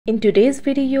In today's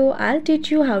video, I'll teach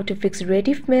you how to fix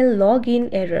RediffMail login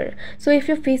error. So if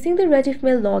you're facing the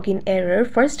RediffMail login error,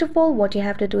 first of all, what you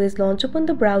have to do is launch open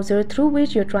the browser through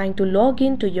which you're trying to log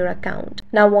in to your account.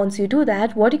 Now, once you do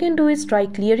that, what you can do is try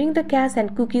clearing the cache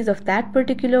and cookies of that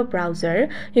particular browser.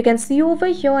 You can see over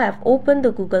here, I've opened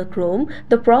the Google Chrome.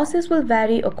 The process will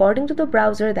vary according to the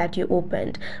browser that you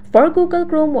opened. For Google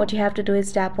Chrome, what you have to do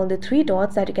is tap on the three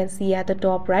dots that you can see at the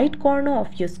top right corner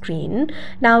of your screen.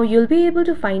 Now, you'll be able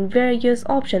to find various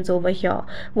options over here.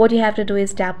 What you have to do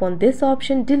is tap on this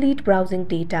option, delete browsing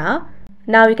data.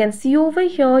 Now you can see over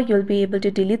here, you'll be able to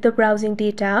delete the browsing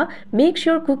data. Make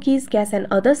sure cookies, cache and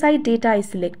other site data is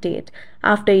selected.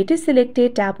 After it is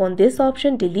selected, tap on this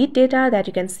option, delete data, that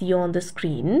you can see on the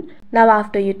screen. Now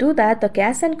after you do that, the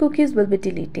cache and cookies will be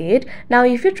deleted. Now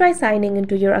if you try signing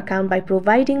into your account by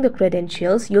providing the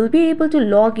credentials, you'll be able to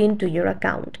log into your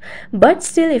account. But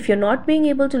still, if you're not being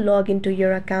able to log into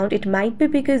your account, it might be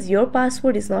because your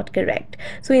password is not correct.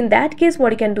 So in that case,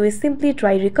 what you can do is simply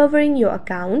try recovering your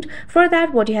account. For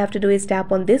that, what you have to do is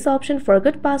tap on this option,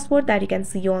 forget password, that you can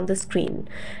see on the screen.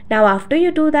 Now after you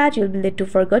do that, you'll be led to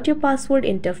forget your password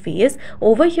interface.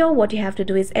 Over here, what you have to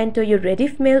do is enter your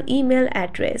RediffMail email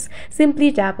address.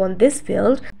 Simply tap on this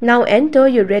field. Now enter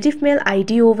your RediffMail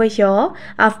ID over here.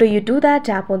 After you do that,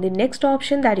 tap on the next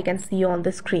option that you can see on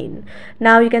the screen.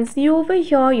 Now you can see over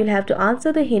here, you'll have to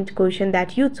answer the hint question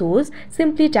that you chose.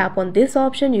 Simply tap on this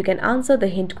option. You can answer the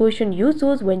hint question you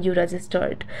chose when you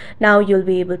registered. Now you'll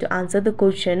be able to answer the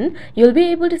question. You'll be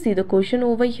able to see the question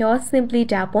over here. Simply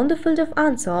tap on the field of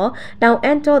answer. Now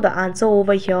enter the answer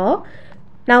over here.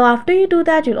 Now after you do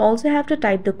that, you'll also have to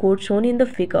type the code shown in the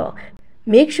figure.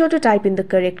 Make sure to type in the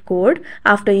correct code.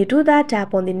 After you do that,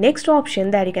 tap on the next option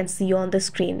that you can see on the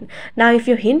screen. Now if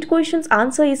your hint question's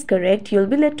answer is correct, you'll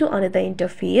be led to another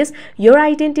interface. Your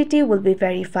identity will be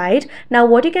verified. Now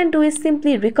what you can do is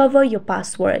simply recover your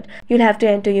password. You'll have to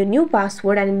enter your new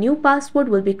password and a new password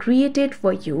will be created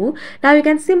for you. Now you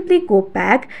can simply go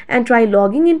back and try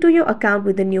logging into your account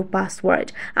with the new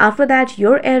password. After that,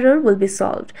 your error will be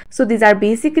solved. So these are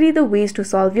basically the ways to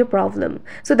solve your problem.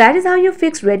 So that is how you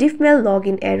fix RediffMail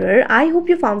login error. I hope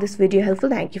you found this video helpful.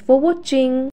 Thank you for watching.